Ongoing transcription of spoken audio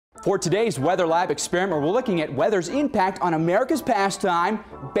For today's Weather Lab experiment, we're looking at weather's impact on America's pastime,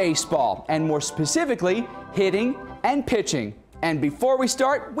 baseball, and more specifically, hitting and pitching. And before we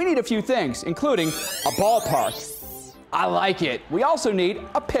start, we need a few things, including a ballpark. I like it. We also need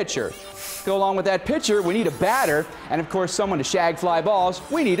a pitcher. Go along with that pitcher, we need a batter, and of course, someone to shag fly balls.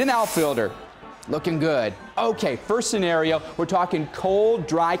 We need an outfielder. Looking good. Okay, first scenario, we're talking cold,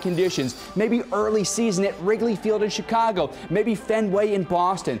 dry conditions. Maybe early season at Wrigley Field in Chicago, maybe Fenway in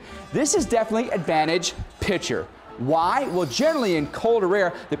Boston. This is definitely advantage pitcher. Why? Well, generally in colder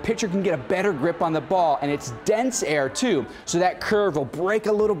air, the pitcher can get a better grip on the ball, and it's dense air too, so that curve will break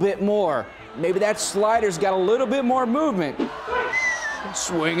a little bit more. Maybe that slider's got a little bit more movement.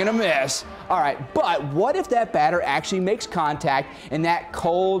 Swing and a miss. All right, but what if that batter actually makes contact in that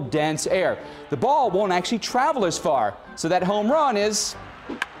cold, dense air? The ball won't actually travel as far, so that home run is,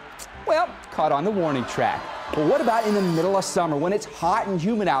 well, caught on the warning track. But what about in the middle of summer when it's hot and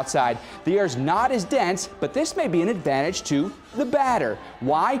humid outside? The air's not as dense, but this may be an advantage to the batter.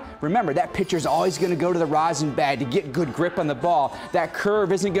 Why? Remember, that pitcher's always going to go to the rosin bag to get good grip on the ball. That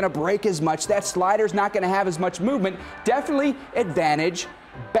curve isn't going to break as much. That slider's not going to have as much movement. Definitely advantage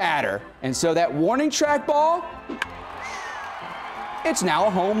batter. And so that warning track ball, it's now a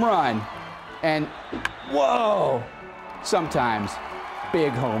home run. And whoa, sometimes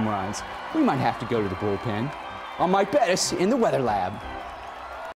big home runs. We might have to go to the bullpen. I'm Mike Bettis in the Weather Lab.